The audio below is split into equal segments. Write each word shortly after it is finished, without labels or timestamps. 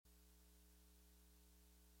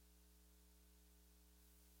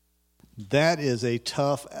That is a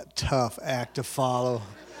tough act to follow.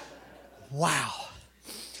 Wow.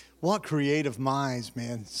 What creative minds,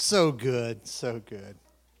 man. So good, so good.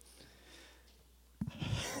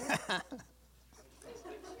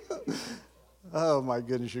 Oh, my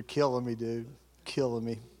goodness, you're killing me, dude. Killing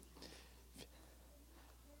me.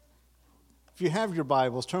 If you have your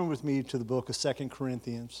Bibles, turn with me to the book of 2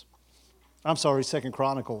 Corinthians. I'm sorry, 2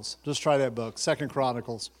 Chronicles. Just try that book, 2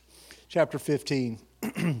 Chronicles, chapter 15.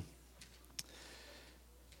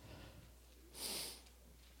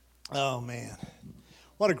 Oh, man.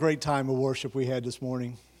 What a great time of worship we had this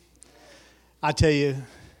morning. I tell you,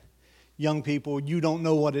 young people, you don't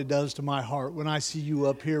know what it does to my heart when I see you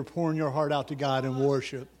up here pouring your heart out to God in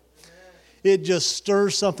worship. It just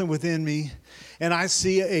stirs something within me, and I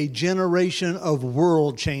see a generation of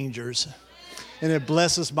world changers, and it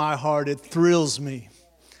blesses my heart. It thrills me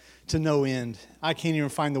to no end. I can't even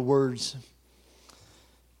find the words.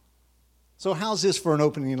 So how's this for an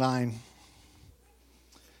opening line?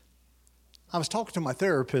 I was talking to my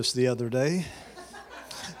therapist the other day.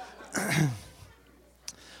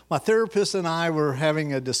 My therapist and I were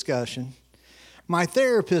having a discussion. My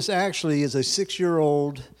therapist actually is a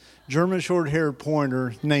 6-year-old German short-haired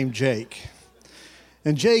pointer named Jake.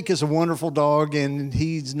 And Jake is a wonderful dog, and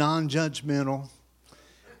he's non-judgmental.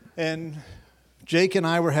 And Jake and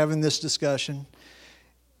I were having this discussion,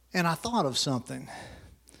 and I thought of something.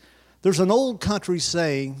 There's an old country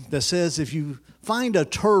saying that says if you find a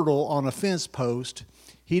turtle on a fence post,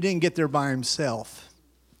 he didn't get there by himself.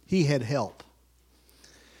 He had help.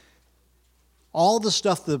 All the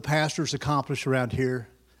stuff the pastors accomplish around here,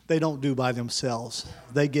 they don't do by themselves.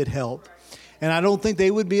 They get help. And I don't think they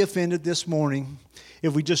would be offended this morning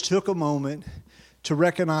if we just took a moment to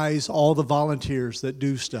recognize all the volunteers that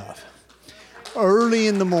do stuff. Early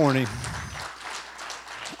in the morning.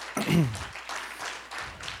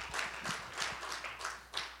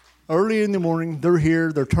 Early in the morning, they're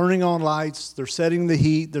here, they're turning on lights, they're setting the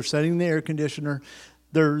heat, they're setting the air conditioner,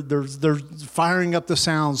 they're firing up the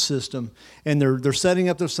sound system, and they're setting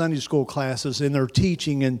up their Sunday school classes, and they're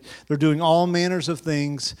teaching, and they're doing all manners of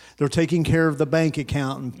things. They're taking care of the bank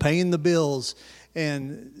account and paying the bills,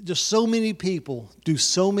 and just so many people do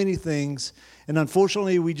so many things. And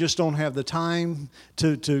unfortunately, we just don't have the time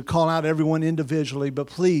to call out everyone individually. But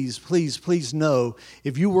please, please, please know,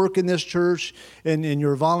 if you work in this church and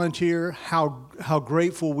you're a volunteer, how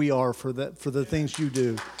grateful we are for the things you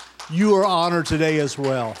do. You are honored today as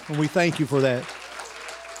well, and we thank you for that.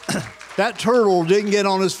 That turtle didn't get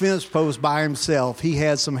on his fence post by himself. He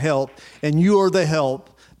had some help, and you are the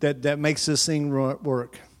help that makes this thing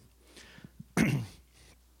work.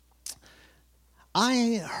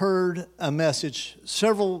 I heard a message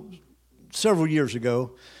several years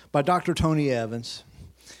ago by Dr. Tony Evans,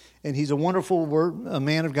 and he's a wonderful a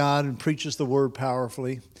man of God and preaches the word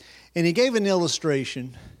powerfully. And he gave an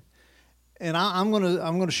illustration, and I'm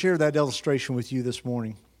going to share that illustration with you this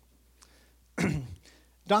morning.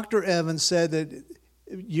 Dr. Evans said that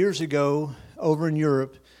years ago over in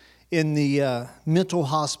Europe, in the mental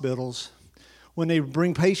hospitals, when they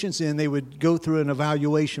bring patients in, they would go through an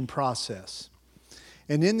evaluation process.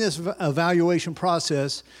 And in this evaluation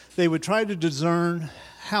process, they would try to discern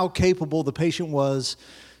how capable the patient was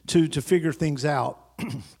to figure things out.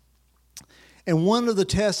 And one of the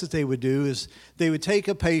tests that they would do is they would take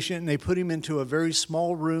a patient and they put him into a very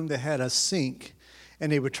small room that had a sink.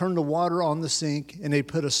 And they would turn the water on the sink, and they'd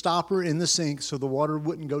put a stopper in the sink so the water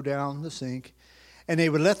wouldn't go down the sink. And they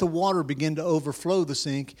would let the water begin to overflow the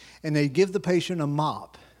sink, and they'd give the patient a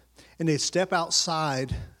mop. And they'd step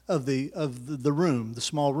outside of the room, the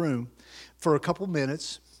small room, for a couple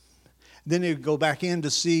minutes. Then they would go back in to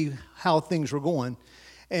see how things were going.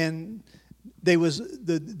 And the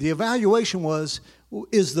evaluation was,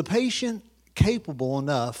 is the patient capable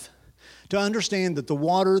enough to understand that the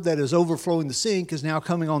water that is overflowing the sink is now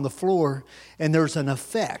coming on the floor, and there's an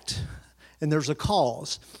effect, and there's a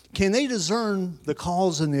cause? Can they discern the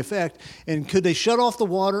cause and the effect? And could they shut off the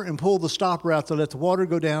water and pull the stopper out to let the water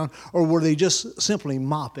go down? Or were they just simply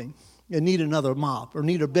mopping and need another mop or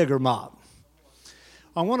need a bigger mop?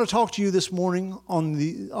 I want to talk to you this morning on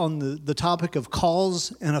the topic of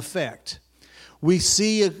cause and effect. We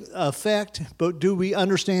see an effect, but do we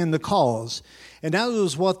understand the cause? And that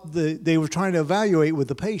was what they were trying to evaluate with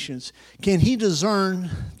the patients. Can he discern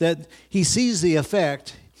that he sees the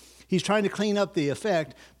effect? He's trying to clean up the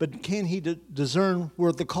effect, but can he discern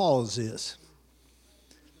where the cause is?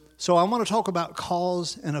 So I want to talk about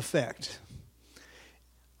cause and effect.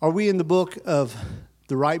 Are we in the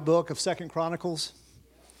right book of 2 Chronicles?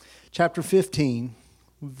 Chapter 15,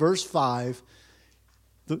 verse 5,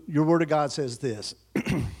 your word of God says this.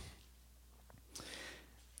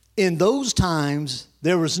 In those times,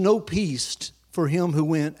 there was no peace for him who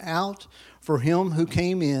went out, for him who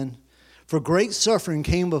came in, for great suffering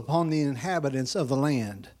came upon the inhabitants of the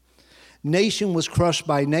land. Nation was crushed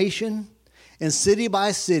by nation, and city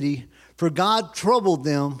by city, for God troubled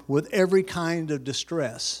them with every kind of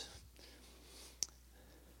distress.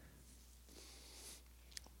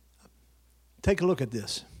 Take a look at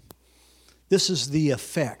this. This is the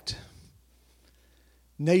effect.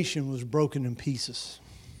 Nation was broken in pieces.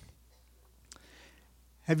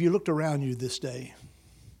 Have you looked around you this day?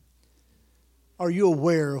 Are you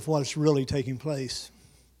aware of what's really taking place?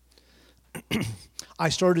 I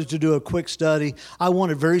started to do a quick study. I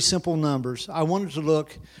wanted very simple numbers. I wanted to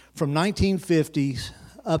look from 1950s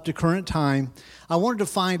up to current time. I wanted to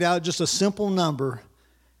find out just a simple number.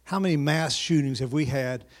 How many mass shootings have we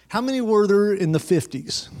had? How many were there in the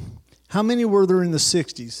 50s? How many were there in the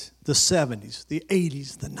 60s, the 70s, the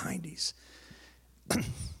 80s, the 90s?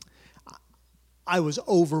 I was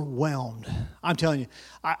overwhelmed. I'm telling you,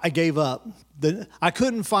 I gave up. I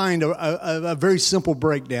couldn't find a very simple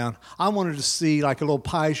breakdown. I wanted to see like a little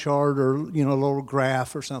pie chart or a little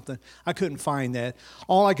graph or something. I couldn't find that.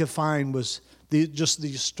 All I could find was just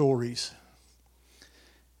these stories.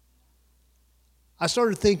 I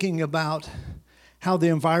started thinking about how the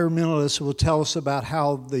environmentalists will tell us about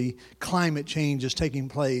how the climate change is taking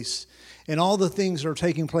place and all the things that are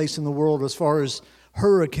taking place in the world as far as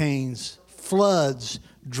hurricanes, floods,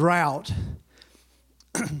 drought.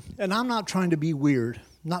 And I'm not trying to be weird.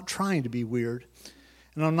 I'm not trying to be weird.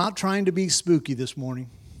 And I'm not trying to be spooky this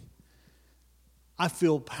morning. I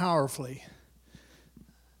feel powerfully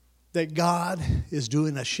that God is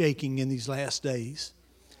doing a shaking in these last days.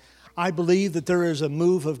 I believe that there is a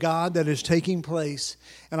move of God that is taking place.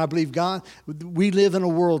 And I believe we live in a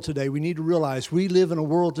world today. We need to realize we live in a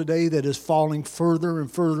world today that is falling further and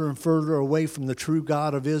further and further away from the true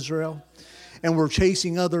God of Israel. And we're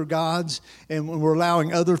chasing other gods, and we're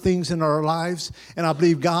allowing other things in our lives. And I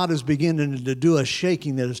believe God is beginning to do a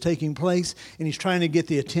shaking that is taking place, and He's trying to get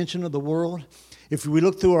the attention of the world. If we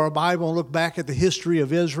look through our Bible and look back at the history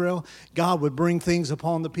of Israel, God would bring things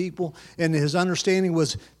upon the people, and His understanding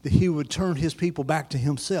was that He would turn His people back to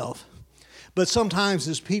Himself. But sometimes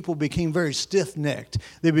His people became very stiff-necked.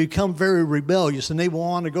 They become very rebellious, and they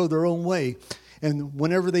want to go their own way. And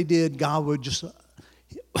whenever they did, God would just...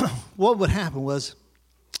 what would happen was,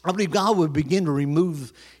 I believe God would begin to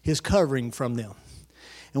remove His covering from them.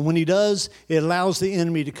 And when He does, it allows the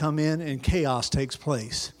enemy to come in and chaos takes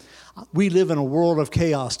place. We live in a world of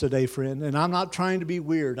chaos today, friend, and I'm not trying to be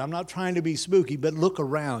weird. I'm not trying to be spooky, but look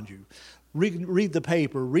around you. Read the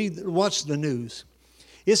paper. Watch the news.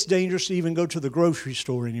 It's dangerous to even go to the grocery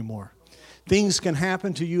store anymore. Things can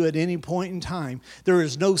happen to you at any point in time. There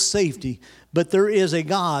is no safety, but there is a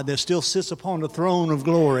God that still sits upon the throne of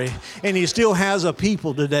glory, and He still has a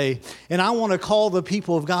people today. And I want to call the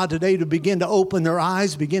people of God today to begin to open their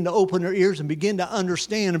eyes, begin to open their ears, and begin to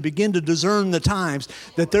understand and begin to discern the times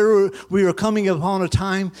that we are coming upon a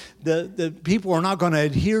time that people are not going to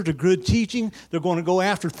adhere to good teaching. They're going to go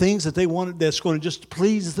after things that they want that's going to just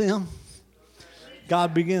please them.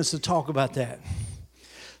 God begins to talk about that.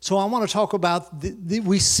 So I want to talk about,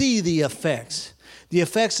 we see the effects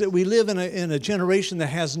that we live in a generation that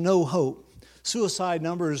has no hope. Suicide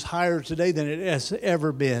number is higher today than it has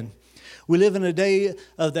ever been. We live in a day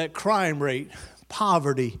of that crime rate,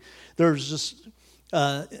 poverty. There's just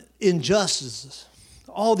injustices.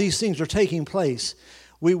 All these things are taking place.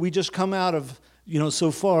 We just come out of, so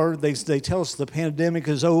far, they tell us the pandemic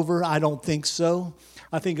is over. I don't think so.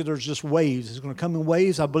 I think there's just waves. It's going to come in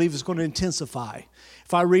waves. I believe it's going to intensify.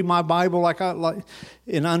 If I read my Bible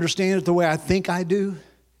and understand it the way I think I do,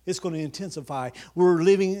 it's going to intensify. We're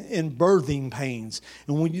living in birthing pains.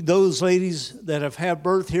 And those ladies that have had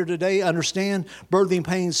birth here today understand birthing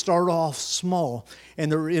pains start off small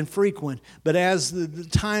and they're infrequent. But as the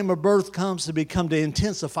time of birth comes, they become to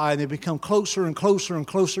intensify and they become closer and closer and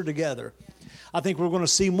closer together. I think we're going to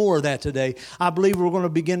see more of that today. I believe we're going to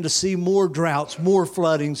begin to see more droughts, more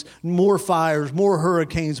floodings, more fires, more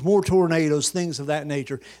hurricanes, more tornadoes, things of that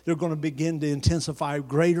nature. They're going to begin to intensify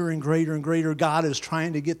greater and greater and greater. God is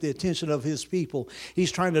trying to get the attention of His people. He's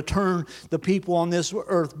trying to turn the people on this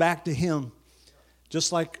earth back to Him.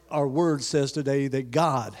 Just like our word says today that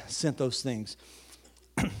God sent those things.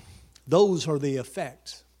 Those are the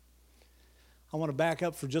effects. I want to back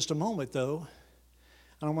up for just a moment, though.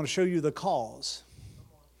 And I want to show you the cause.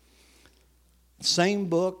 Same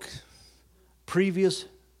book, previous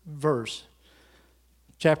verse.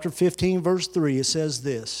 Chapter 15, verse 3, it says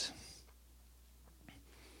this.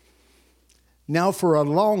 Now for a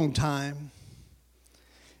long time,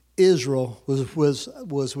 Israel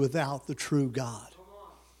was without the true God.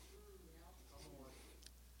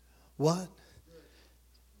 What?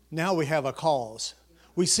 Now we have a cause.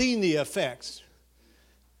 We've seen the effects.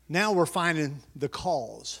 Now we're finding the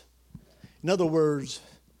cause. In other words,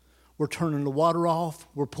 we're turning the water off.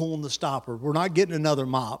 We're pulling the stopper. We're not getting another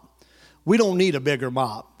mop. We don't need a bigger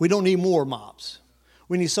mop. We don't need more mops.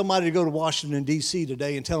 We need somebody to go to Washington, D.C.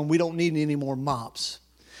 today and tell them we don't need any more mops.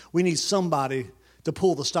 We need somebody to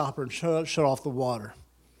pull the stopper and shut off the water.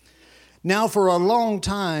 Now, for a long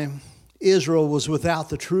time, Israel was without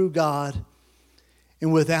the true God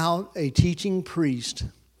and without a teaching priest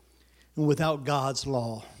and without God's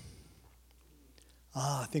law.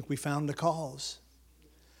 I think we found the cause.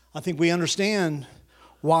 I think we understand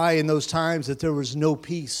why in those times that there was no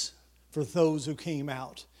peace for those who came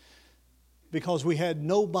out. Because we had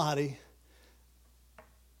nobody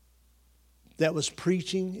that was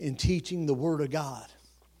preaching and teaching the Word of God.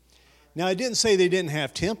 Now, I didn't say they didn't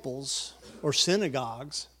have temples or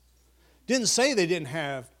synagogues. Didn't say they didn't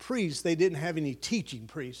have priests. They didn't have any teaching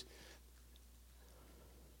priests.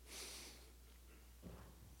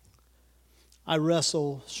 I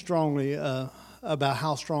wrestle strongly about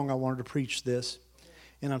how strong I wanted to preach this,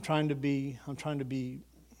 and I'm trying to do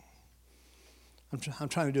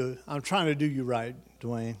you right,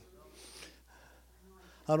 Dwayne.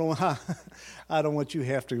 I don't want you to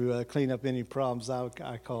have to clean up any problems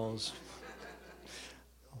I cause.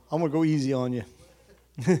 I'm gonna go easy on you.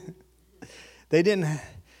 It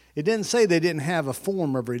didn't say they didn't have a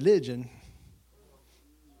form of religion,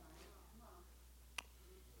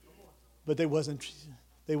 but they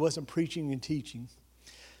wasn't preaching and teaching.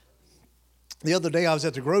 The other day I was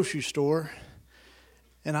at the grocery store,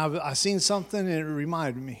 and I seen something, and it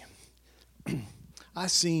reminded me. I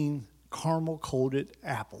seen caramel-coated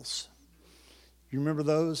apples. You remember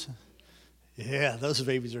those? Yeah, those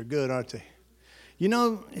babies are good, aren't they? You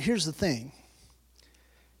know, here's the thing.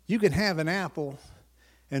 You can have an apple,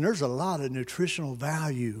 and there's a lot of nutritional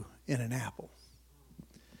value in an apple.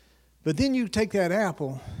 But then you take that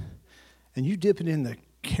apple, and you dip it in the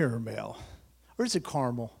caramel. Or is it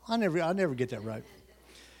caramel? I never get that right.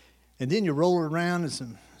 And then you roll it around in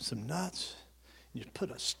some nuts. You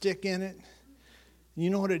put a stick in it. You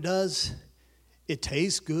know what it does? It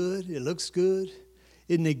tastes good. It looks good.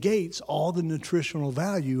 It negates all the nutritional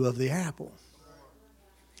value of the apple.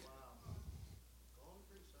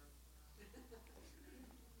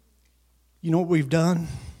 You know what we've done?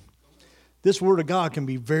 This Word of God can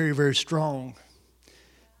be very, very strong.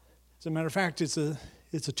 As a matter of fact, it's a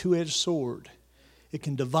two-edged sword. It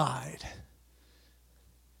can divide.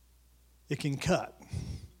 It can cut.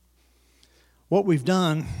 What we've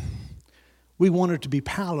done, we want it to be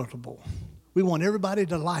palatable. We want everybody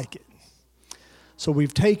to like it. So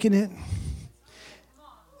we've taken it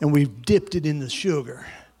and we've dipped it in the sugar.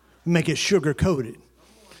 Make it sugar-coated.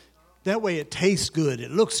 That way it tastes good. It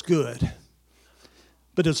looks good.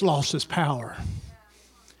 But it's lost its power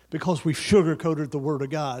because we've sugar-coated the Word of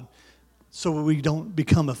God so we don't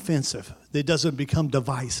become offensive. It doesn't become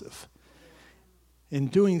divisive. In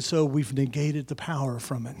doing so, we've negated the power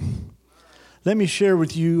from it. Let me share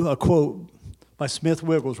with you a quote by Smith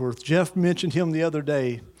Wigglesworth. Jeff mentioned him the other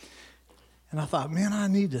day, and I thought, man, I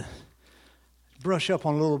need to brush up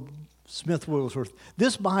on a little Smith Wigglesworth.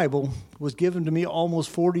 This Bible was given to me almost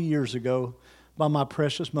 40 years ago by my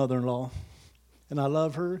precious mother-in-law. And I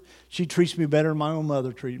love her. She treats me better than my own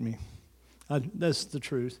mother treated me. That's the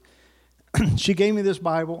truth. She gave me this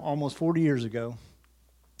Bible almost 40 years ago.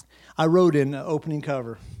 I wrote in the opening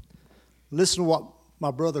cover, listen to what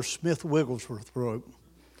my brother Smith Wigglesworth wrote.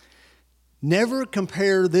 Never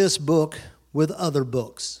compare this book with other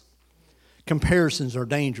books. Comparisons are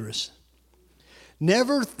dangerous.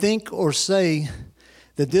 Never think or say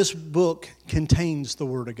that this book contains the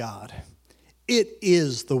Word of God. It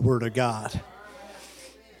is the Word of God.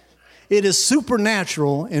 It is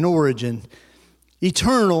supernatural in origin,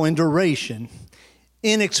 eternal in duration,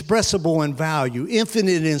 inexpressible in value,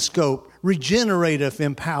 infinite in scope, regenerative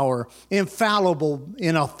in power, infallible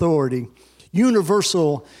in authority,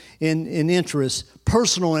 universal in interest,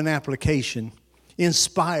 personal in application,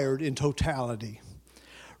 inspired in totality.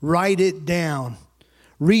 Write it down,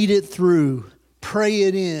 read it through, pray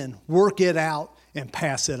it in, work it out, and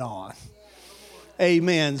pass it on.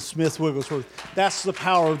 Amen, Smith Wigglesworth. That's the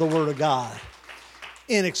power of the Word of God.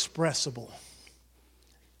 Inexpressible,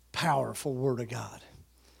 powerful Word of God.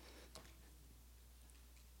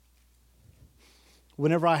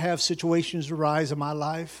 Whenever I have situations arise in my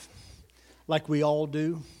life, like we all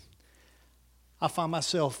do, I find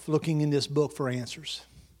myself looking in this book for answers.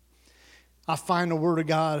 I find the Word of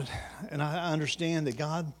God, and I understand that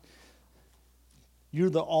God, You're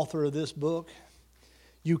the author of this book.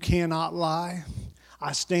 You cannot lie.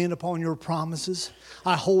 I stand upon your promises.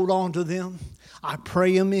 I hold on to them. I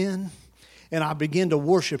pray them in. And I begin to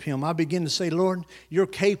worship him. I begin to say, Lord, you're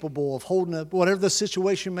capable of holding up whatever the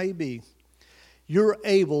situation may be. You're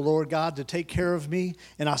able, Lord God, to take care of me.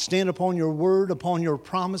 And I stand upon your word, upon your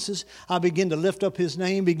promises. I begin to lift up his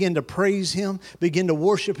name, begin to praise him, begin to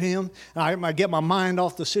worship him. And I get my mind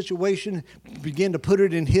off the situation, begin to put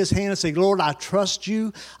it in his hand and say, Lord, I trust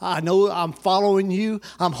you. I know I'm following you.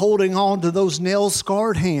 I'm holding on to those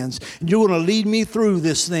nail-scarred hands. And you're going to lead me through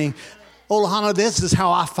this thing. Olahana, this is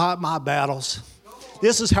how I fight my battles.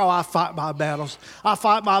 This is how I fight my battles. I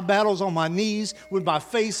fight my battles on my knees with my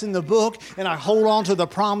face in the book, and I hold on to the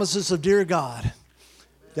promises of dear God.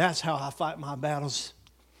 That's how I fight my battles.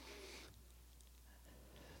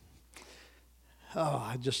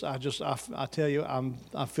 Oh, I tell you,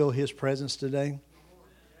 I feel his presence today.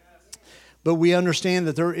 But we understand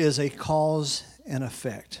that there is a cause and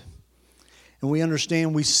effect. And we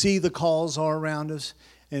understand, we see the cause all around us.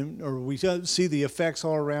 Or we see the effects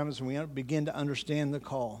all around us, and we begin to understand the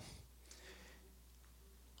call.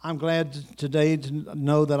 I'm glad today to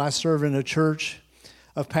know that I serve in a church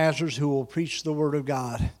of pastors who will preach the Word of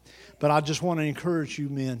God. But I just want to encourage you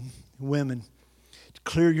men, women, to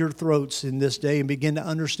clear your throats in this day and begin to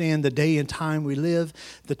understand the day and time we live.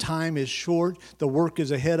 The time is short, the work is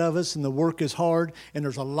ahead of us, and the work is hard, and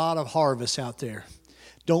there's a lot of harvest out there.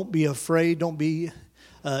 Don't be afraid, don't be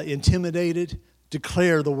intimidated.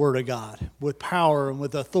 Declare the Word of God with power and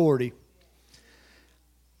with authority.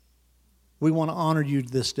 We want to honor you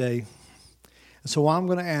this day. And so I'm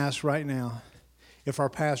going to ask right now if our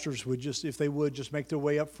pastors would just make their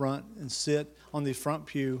way up front and sit on the front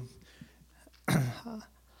pew.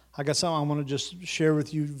 I got something I want to just share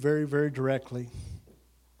with you very, very directly.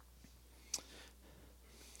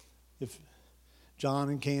 If John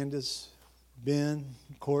and Candace, Ben,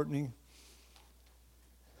 Courtney,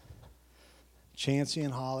 Chancey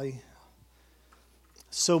and Holly,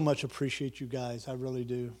 so much appreciate you guys. I really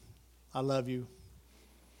do. I love you.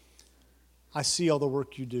 I see all the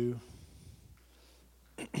work you do.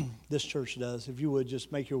 This church does. If you would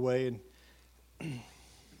just make your way and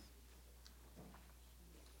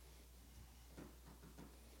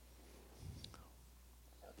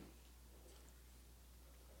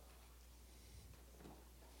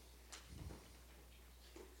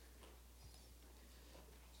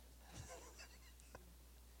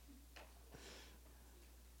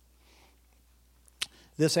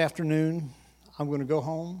this afternoon, I'm going to go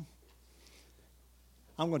home.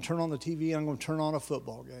 I'm going to turn on the TV and I'm going to turn on a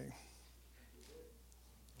football game.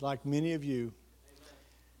 Like many of you.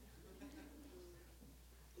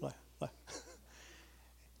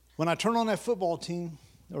 When I turn on that football team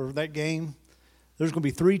or that game, there's going to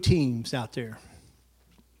be 3 teams out there.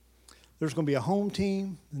 There's going to be a home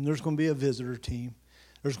team and there's going to be a visitor team.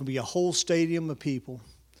 There's going to be a whole stadium of people.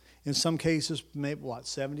 In some cases, maybe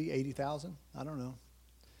 70, 80,000? I don't know.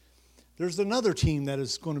 There's another team that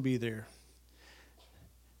is going to be there.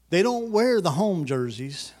 They don't wear the home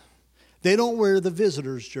jerseys. They don't wear the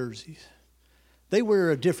visitors' jerseys. They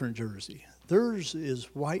wear a different jersey. Theirs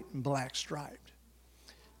is white and black striped.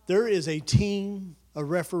 There is a team of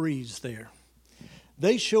referees there.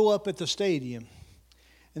 They show up at the stadium,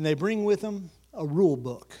 and they bring with them a rule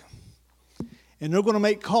book. And they're going to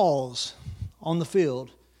make calls on the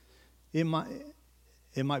field. It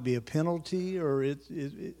might be a penalty, or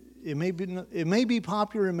it may be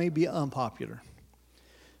popular, it may be unpopular.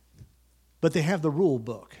 But they have the rule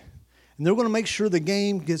book. And they're going to make sure the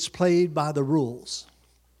game gets played by the rules.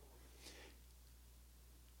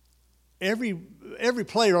 Every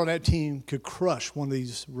player on that team could crush one of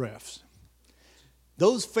these refs.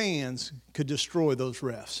 Those fans could destroy those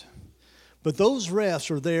refs. But those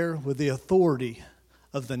refs are there with the authority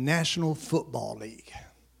of the National Football League.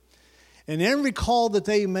 And every call that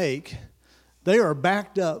they make, they are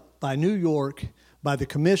backed up by New York, by the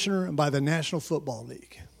commissioner, and by the National Football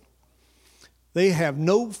League. They have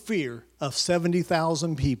no fear of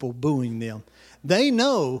 70,000 people booing them. They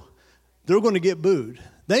know they're going to get booed.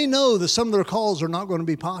 They know that some of their calls are not going to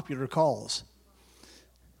be popular calls.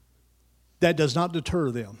 That does not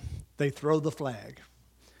deter them. They throw the flag.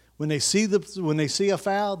 When they see a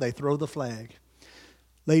foul, they throw the flag.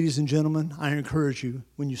 Ladies and gentlemen, I encourage you,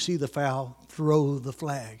 when you see the foul, throw the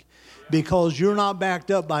flag. Because you're not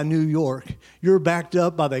backed up by New York. You're backed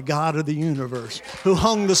up by the God of the universe who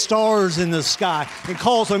hung the stars in the sky and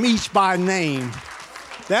calls them each by name.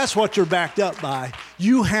 That's what you're backed up by.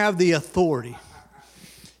 You have the authority.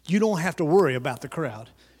 You don't have to worry about the crowd.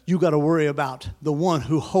 You got to worry about the one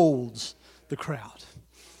who holds the crowd.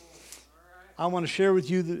 I want to share with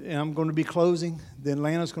you, and I'm going to be closing. Then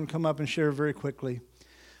Lana's going to come up and share very quickly.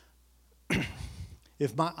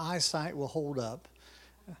 If my eyesight will hold up.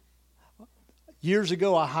 Years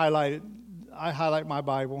ago, I highlight my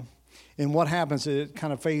Bible, and what happens is it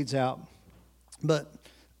kind of fades out. But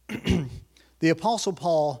the Apostle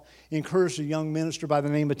Paul encouraged a young minister by the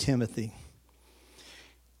name of Timothy.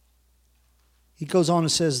 He goes on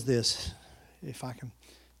and says this, if I can,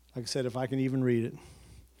 like I said, if I can even read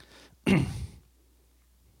it.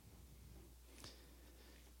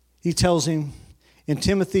 He tells him in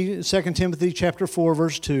 2 Timothy chapter 4,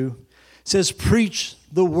 verse 2, says, preach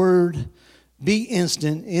the word, be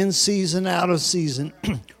instant, in season, out of season,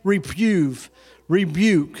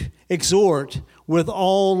 rebuke, exhort with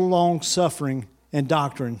all long suffering and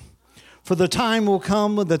doctrine. For the time will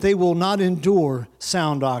come that they will not endure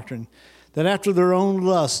sound doctrine, that after their own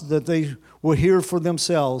lust that they will hear for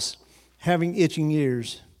themselves, having itching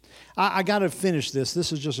ears. I got to finish this.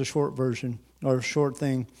 This is just a short version, or a short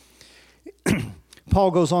thing.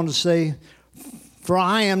 Paul goes on to say, for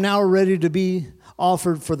I am now ready to be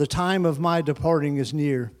offered, for the time of my departing is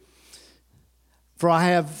near. For I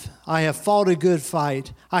have fought a good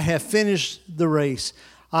fight. I have finished the race.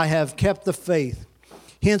 I have kept the faith.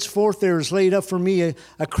 Henceforth there is laid up for me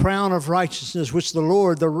a crown of righteousness, which the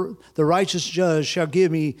Lord, the righteous judge, shall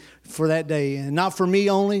give me for that day. And not for me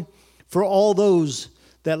only, for all those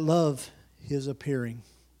that love his appearing.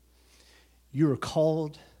 You are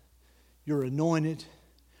called. You're anointed.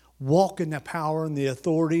 Walk in the power and the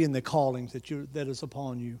authority and the callings that is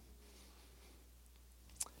upon you.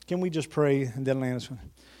 Can we just pray and then land us?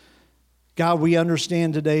 God, we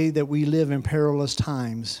understand today that we live in perilous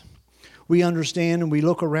times. We understand and we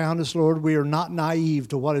look around us, Lord, we are not naive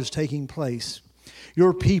to what is taking place.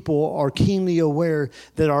 Your people are keenly aware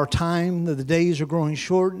that our time, that the days are growing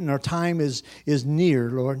short and our time is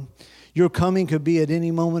near, Lord. Your coming could be at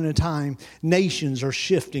any moment in time. Nations are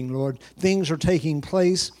shifting, Lord. Things are taking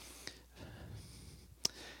place.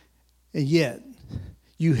 And yet,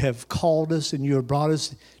 you have called us and you have brought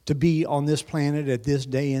us to be on this planet at this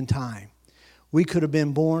day and time. We could have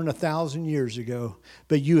been born 1,000 years ago,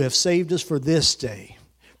 but you have saved us for this day,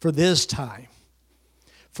 for this time.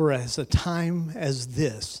 For as a time as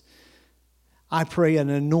this, I pray an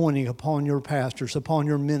anointing upon your pastors, upon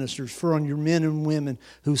your ministers, for on your men and women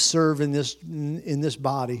who serve in this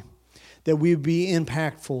body, that we would be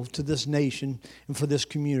impactful to this nation and for this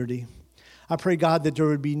community. I pray, God, that there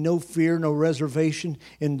would be no fear, no reservation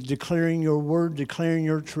in declaring your word, declaring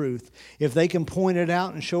your truth. If they can point it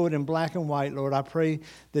out and show it in black and white, Lord, I pray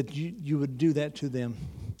that you would do that to them.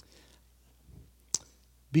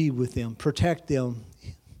 Be with them, protect them,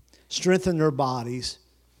 strengthen their bodies,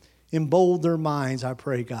 embolden their minds, I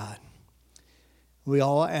pray, God. We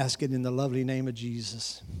all ask it in the lovely name of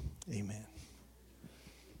Jesus. Amen.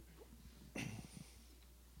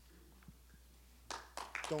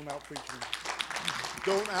 Don't outpreach me.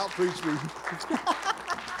 Don't outpreach me.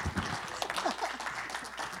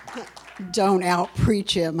 Don't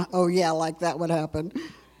outpreach him. Oh, yeah, like that would happen.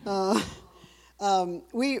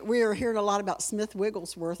 We are hearing a lot about Smith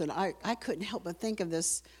Wigglesworth, and I couldn't help but think of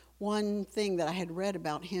this one thing that I had read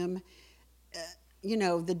about him.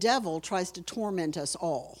 The devil tries to torment us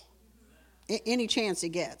all. Any chance he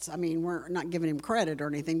gets. I mean, we're not giving him credit or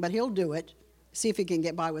anything, but he'll do it. See if he can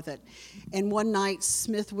get by with it. And one night,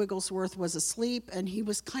 Smith Wigglesworth was asleep, and he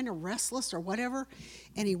was kind of restless or whatever.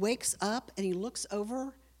 And he wakes up, and he looks over,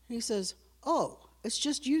 and he says, "Oh, it's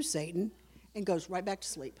just you, Satan," and goes right back to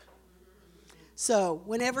sleep. So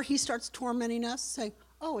whenever he starts tormenting us, say,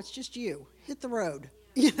 "Oh, it's just you. Hit the road.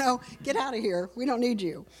 Get out of here. We don't need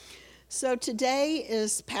you." So today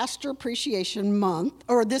is Pastor Appreciation Month,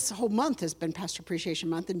 or this whole month has been Pastor Appreciation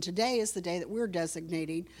Month, and today is the day that we're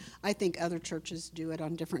designating. I think other churches do it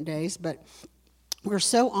on different days, but we're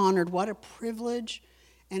so honored. What a privilege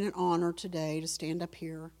and an honor today to stand up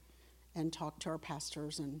here and talk to our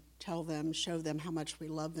pastors and tell them, show them how much we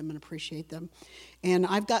love them and appreciate them. And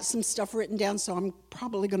I've got some stuff written down, so I'm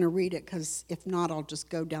probably going to read it, because if not, I'll just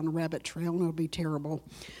go down a rabbit trail and it'll be terrible.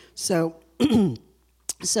 So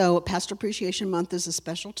Pastor Appreciation Month is a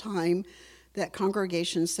special time that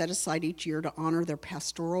congregations set aside each year to honor their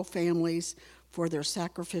pastoral families for their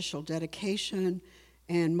sacrificial dedication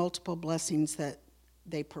and multiple blessings that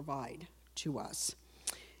they provide to us.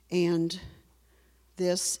 And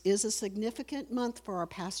this is a significant month for our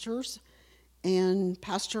pastors, and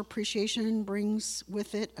Pastor Appreciation brings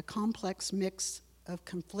with it a complex mix of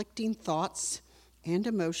conflicting thoughts and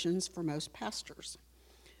emotions for most pastors.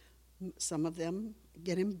 Some of them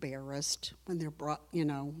get embarrassed when they're brought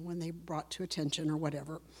to attention or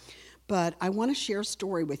whatever. But I want to share a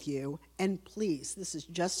story with you. And please, this is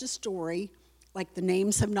just a story. Like the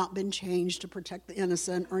names have not been changed to protect the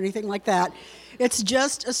innocent or anything like that. It's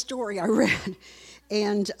just a story I read.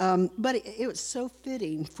 And but it was so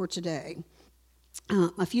fitting for today.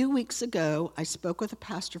 A few weeks ago, I spoke with a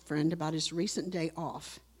pastor friend about his recent day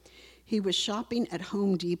off. He was shopping at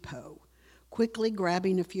Home Depot, quickly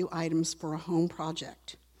grabbing a few items for a home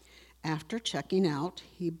project. After checking out,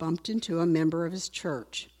 he bumped into a member of his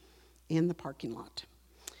church in the parking lot.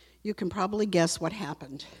 You can probably guess what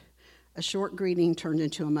happened. A short greeting turned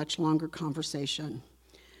into a much longer conversation.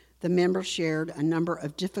 The member shared a number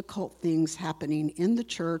of difficult things happening in the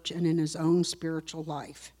church and in his own spiritual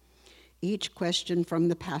life. Each question from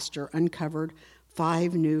the pastor uncovered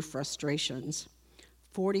 5 new frustrations.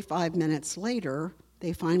 45 minutes later,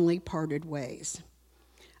 they finally parted ways.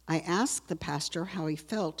 I asked the pastor how he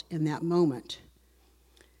felt in that moment.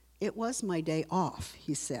 "It was my day off,"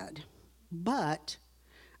 he said, "but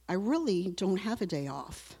I really don't have a day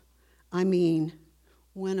off. I mean,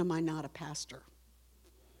 when am I not a pastor?"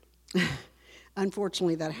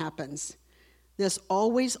 Unfortunately, that happens. This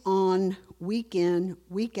always-on, week-in,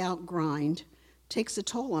 week-out grind takes a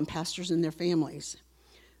toll on pastors and their families.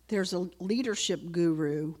 There's a leadership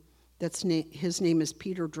guru, his name is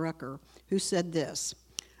Peter Drucker, who said this: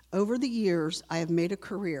 "Over the years, I have made a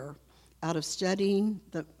career out of studying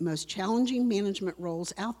the most challenging management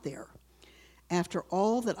roles out there. After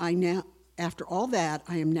all that,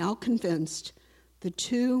 I am now convinced the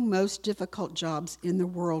 2 most difficult jobs in the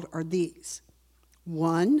world are these.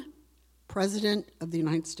 1, President of the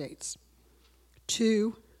United States.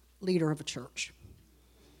 2, leader of a church."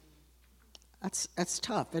 That's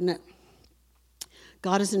tough, isn't it?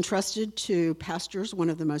 God has entrusted to pastors one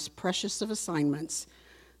of the most precious of assignments,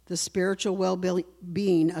 the spiritual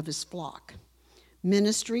well-being of his flock.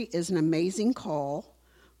 Ministry is an amazing call,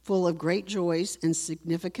 full of great joys and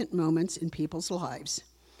significant moments in people's lives.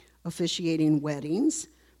 Officiating weddings,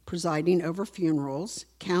 presiding over funerals,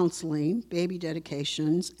 counseling, baby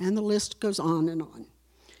dedications, and the list goes on and on.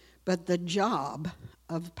 But the job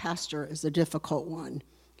of pastor is a difficult one.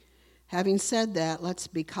 Having said that, let's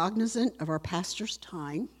be cognizant of our pastors'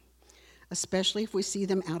 time, especially if we see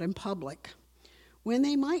them out in public, when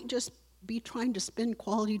they might just be trying to spend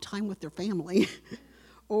quality time with their family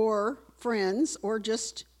or friends, or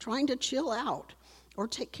just trying to chill out or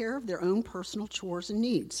take care of their own personal chores and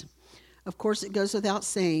needs. Of course, it goes without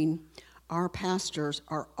saying, our pastors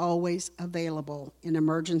are always available in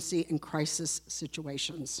emergency and crisis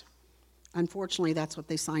situations. Unfortunately, that's what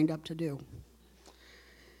they signed up to do.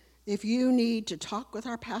 If you need to talk with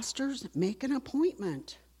our pastors, make an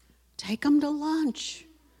appointment. Take them to lunch,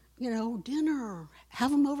 dinner,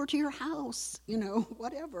 have them over to your house,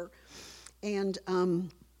 whatever. And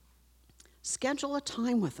schedule a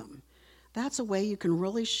time with them. That's a way you can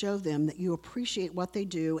really show them that you appreciate what they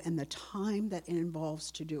do and the time that it involves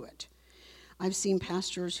to do it. I've seen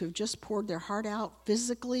pastors who've just poured their heart out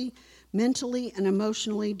physically, mentally, and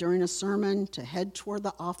emotionally during a sermon to head toward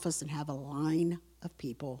the office and have a line of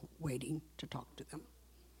people waiting to talk to them.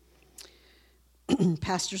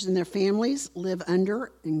 Pastors and their families live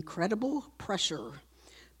under incredible pressure.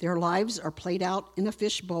 Their lives are played out in a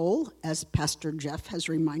fishbowl, as Pastor Jeff has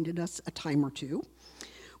reminded us a time or two,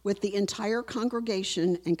 with the entire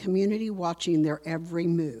congregation and community watching their every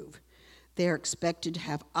move. They are expected to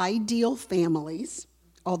have ideal families,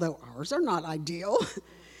 although ours are not ideal,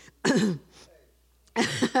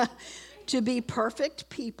 to be perfect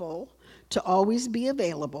people, to always be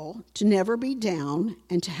available, to never be down,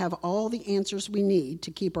 and to have all the answers we need to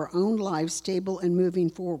keep our own lives stable and moving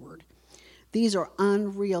forward. These are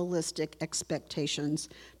unrealistic expectations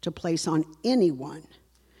to place on anyone.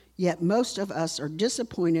 Yet most of us are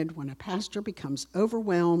disappointed when a pastor becomes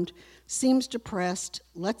overwhelmed, seems depressed,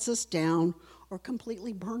 lets us down, or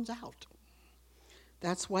completely burns out.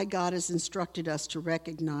 That's why God has instructed us to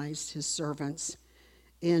recognize his servants.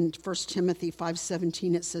 In 1 Timothy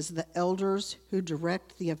 5:17, it says, "The elders who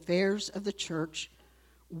direct the affairs of the church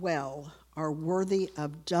well are worthy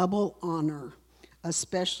of double honor,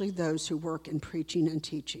 especially those who work in preaching and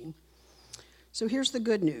teaching." So here's the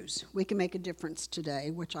good news. We can make a difference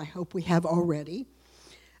today, which I hope we have already.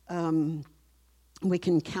 We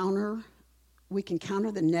can counter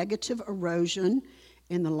the negative erosion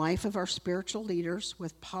in the life of our spiritual leaders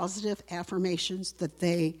with positive affirmations that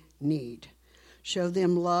they need. Show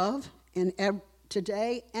them love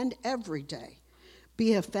today and every day.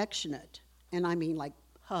 Be affectionate, and I mean like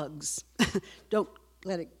hugs. Don't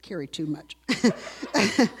let it carry too much.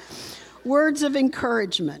 Words of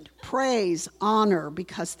encouragement, praise, honor,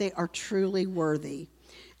 because they are truly worthy.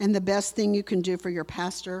 And the best thing you can do for your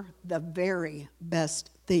pastor, the very best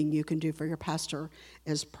thing you can do for your pastor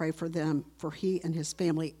is pray for them, for he and his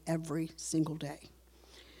family every single day.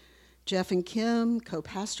 Jeff and Kim,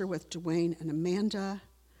 co-pastor with Dwayne and Amanda.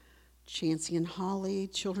 Chancey and Holly,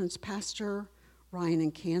 children's pastor. Ryan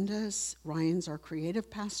and Candace. Ryan's our creative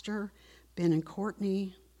pastor. Ben and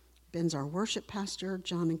Courtney. Ben's our worship pastor.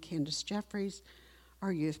 John and Candace Jeffries,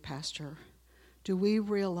 our youth pastor. Do we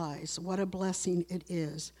realize what a blessing it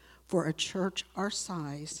is for a church our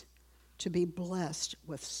size to be blessed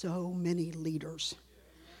with so many leaders?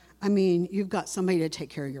 I mean, you've got somebody to take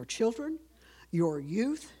care of your children, your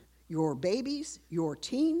youth, your babies, your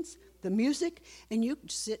teens, the music, and you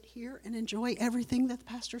sit here and enjoy everything that the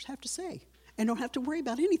pastors have to say and don't have to worry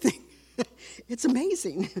about anything. It's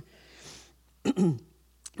amazing.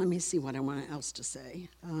 Let me see what I want else to say.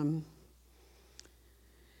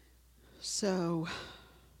 So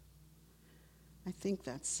I think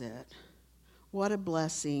that's it. What a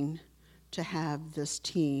blessing to have this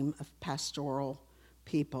team of pastoral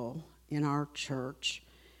people in our church.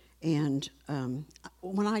 And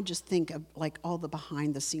when I just think of like all the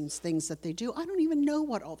behind the scenes things that they do, I don't even know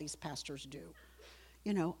what all these pastors do.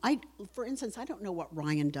 You know, for instance, I don't know what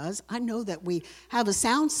Ryan does. I know that we have a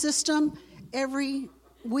sound system every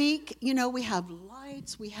week. You know, we have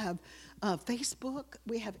lights, we have Facebook,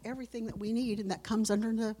 we have everything that we need, and that comes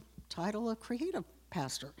under the title of creative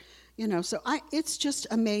pastor. You know, so it's just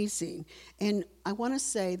amazing. And I want to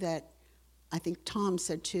say that I think Tom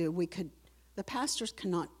said too, the pastors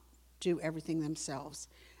cannot do everything themselves,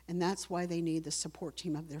 and that's why they need the support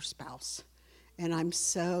team of their spouse. And I'm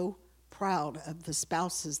so proud of the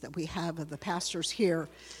spouses that we have of the pastors here,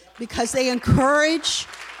 because they encourage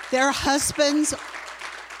their husbands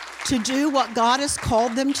to do what God has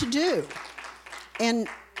called them to do. And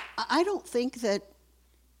I don't think that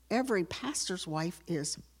every pastor's wife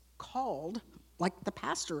is called like the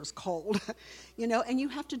pastor is called, you know, and you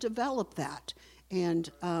have to develop that.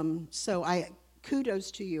 And so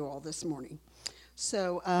kudos to you all this morning.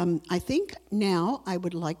 So I think now I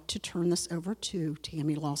would like to turn this over to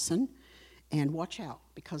Tammy Lawson, and watch out,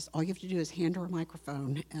 because all you have to do is hand her a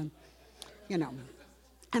microphone, and, you know,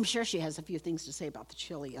 I'm sure she has a few things to say about the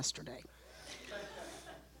chili yesterday.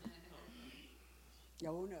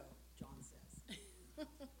 Oh, no, John says.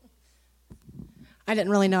 I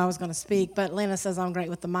didn't really know I was going to speak, but Lena says I'm great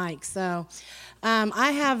with the mic. So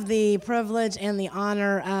I have the privilege and the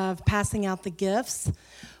honor of passing out the gifts,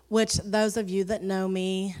 which those of you that know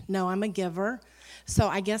me know I'm a giver. So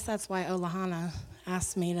I guess that's why Olahana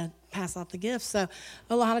asked me to pass out the gifts. So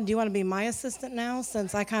Olahana, do you want to be my assistant now,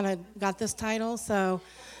 since I kind of got this title? So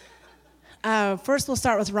first we'll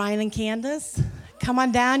start with Ryan and Candace. Come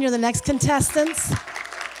on down. You're the next contestants.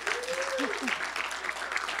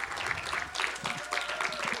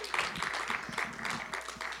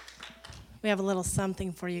 We have a little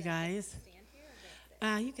something for you guys.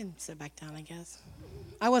 You can sit back down, I guess.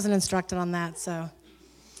 I wasn't instructed on that, so.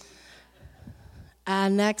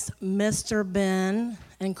 Next, Mr. Ben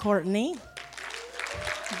and Courtney.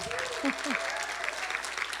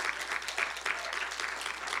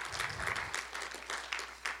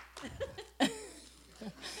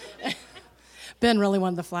 Ben really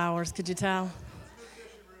wanted the flowers, could you tell?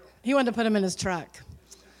 He wanted to put them in his truck.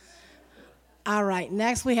 All right,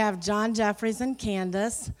 next we have John Jeffries and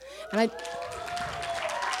Candace.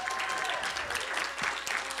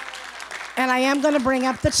 And I am going to bring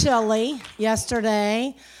up the chili.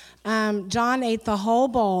 Yesterday, John ate the whole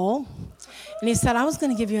bowl, and he said, I was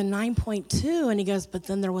going to give you a 9.2, and he goes, but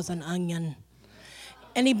then there was an onion.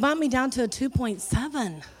 And he bumped me down to a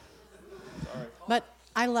 2.7. But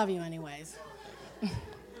I love you anyways.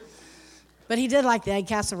 But he did like the egg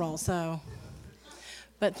casserole, so.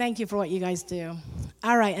 But thank you for what you guys do.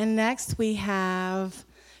 All right, and next we have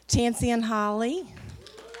Chancey and Holly.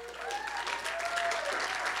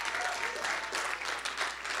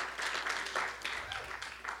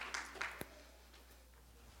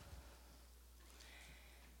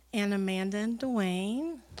 And Amanda and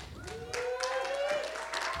Dwayne.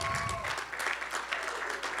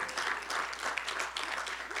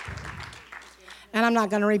 And I'm not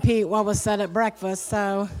going to repeat what was said at breakfast,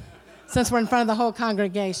 so since we're in front of the whole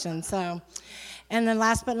congregation. So, and then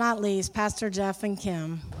last but not least, Pastor Jeff and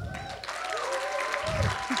Kim.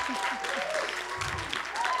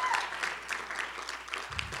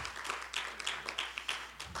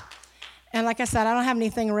 And like I said, I don't have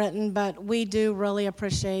anything written, but we do really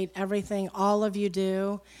appreciate everything all of you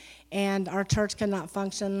do, and our church cannot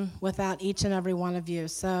function without each and every one of you.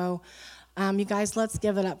 So you guys, let's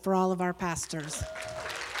give it up for all of our pastors.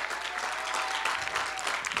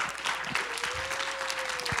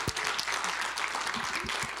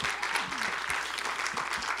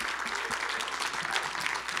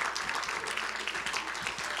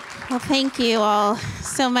 Well, thank you all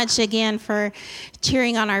so much again for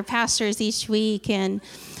cheering on our pastors each week. And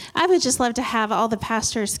I would just love to have all the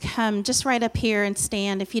pastors come just right up here and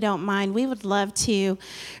stand, if you don't mind. We would love to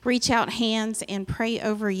reach out hands and pray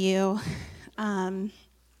over you.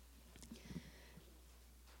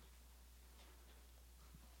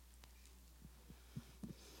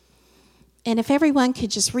 And if everyone could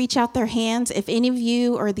just reach out their hands, if any of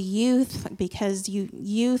you or the youth, because you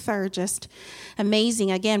youth are just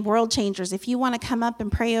amazing, again, world changers. If you want to come up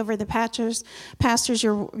and pray over the pastors,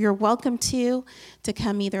 you're welcome to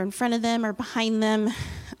come either in front of them or behind them.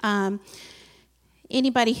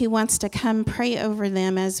 Anybody who wants to come pray over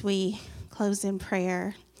them as we close in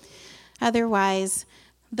prayer. Otherwise,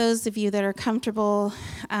 those of you that are comfortable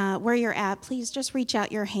where you're at, please just reach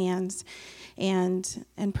out your hands and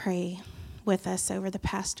pray with us over the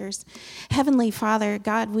pastors. Heavenly Father,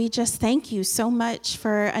 God, we just thank you so much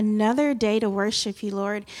for another day to worship you,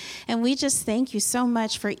 Lord. And we just thank you so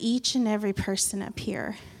much for each and every person up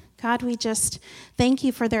here. God, we just thank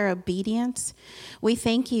you for their obedience. We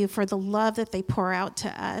thank you for the love that they pour out to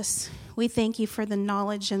us. We thank you for the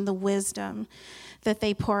knowledge and the wisdom that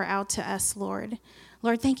they pour out to us, Lord.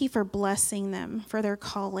 Lord, thank you for blessing them, for their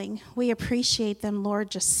calling. We appreciate them, Lord,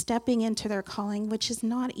 just stepping into their calling, which is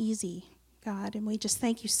not easy, God. And we just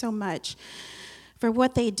thank you so much for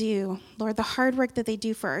what they do. Lord, the hard work that they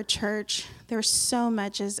do for our church. There's so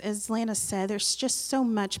much, as Lana said, there's just so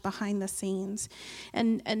much behind the scenes.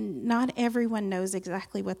 And not everyone knows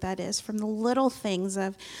exactly what that is, from the little things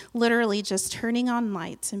of literally just turning on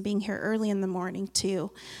lights and being here early in the morning to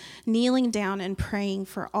kneeling down and praying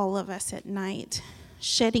for all of us at night,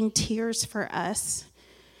 shedding tears for us.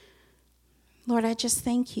 Lord, I just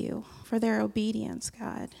thank you for their obedience,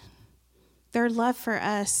 God. Their love for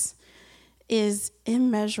us is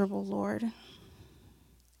immeasurable, Lord.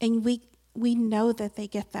 And we know that they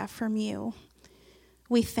get that from you.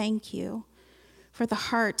 We thank you for the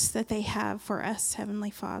hearts that they have for us,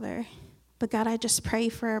 Heavenly Father. But God, I just pray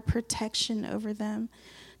for a protection over them.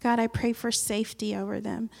 God, I pray for safety over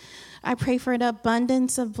them. I pray for an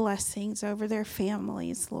abundance of blessings over their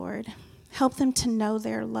families, Lord. Help them to know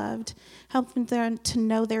they're loved. Help them to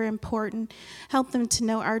know they're important. Help them to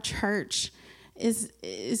know our church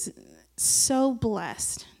is so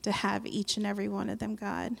blessed to have each and every one of them,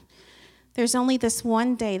 God. There's only this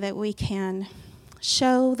one day that we can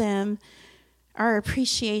show them our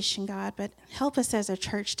appreciation, God, but help us as a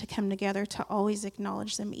church to come together to always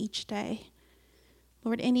acknowledge them each day.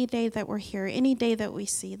 Lord, any day that we're here, any day that we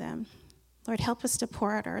see them, Lord, help us to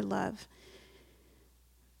pour out our love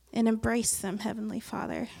and embrace them, Heavenly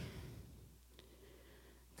Father.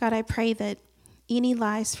 God, I pray that any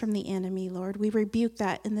lies from the enemy, Lord, we rebuke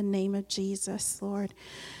that in the name of Jesus, Lord.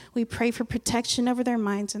 We pray for protection over their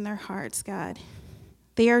minds and their hearts, God.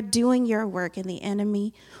 They are doing your work, and the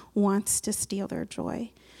enemy wants to steal their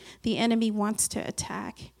joy. The enemy wants to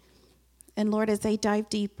attack. And Lord, as they dive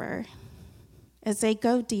deeper, as they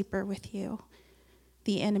go deeper with you,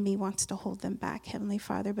 the enemy wants to hold them back, Heavenly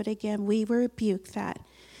Father. But again, we rebuke that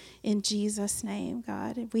in Jesus' name,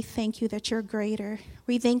 God. We thank you that you're greater.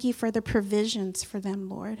 We thank you for the provisions for them,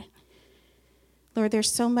 Lord. Lord,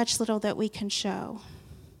 there's so much little that we can show.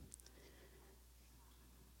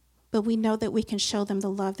 But we know that we can show them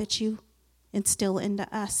the love that you instill into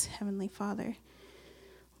us, Heavenly Father.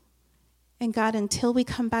 And God, until we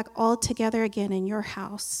come back all together again in your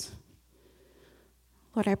house,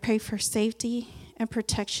 Lord, I pray for safety and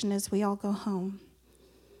protection as we all go home.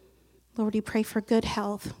 Lord, we pray for good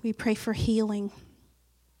health. We pray for healing.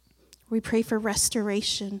 We pray for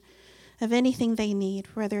restoration of anything they need,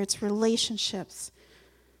 whether it's relationships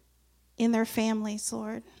in their families,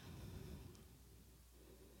 Lord.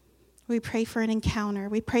 We pray for an encounter.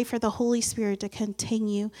 We pray for the Holy Spirit to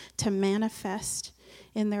continue to manifest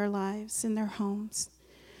in their lives, in their homes.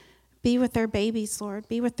 Be with their babies, Lord.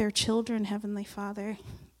 Be with their children, Heavenly Father,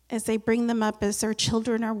 as they bring them up, as their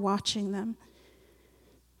children are watching them.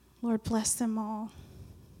 Lord, bless them all.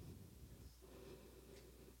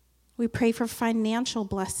 We pray for financial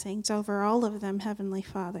blessings over all of them, Heavenly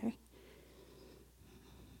Father.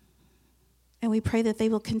 And we pray that they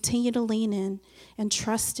will continue to lean in and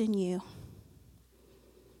trust in you.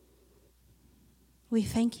 We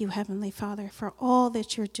thank you, Heavenly Father, for all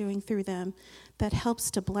that you're doing through them that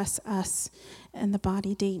helps to bless us and the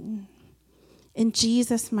body Dayton. In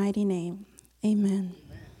Jesus' mighty name, amen.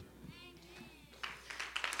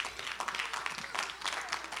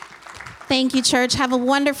 Thank you, church. Have a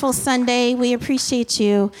wonderful Sunday. We appreciate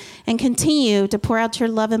you, and continue to pour out your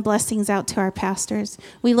love and blessings out to our pastors.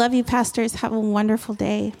 We love you, pastors. Have a wonderful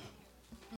day.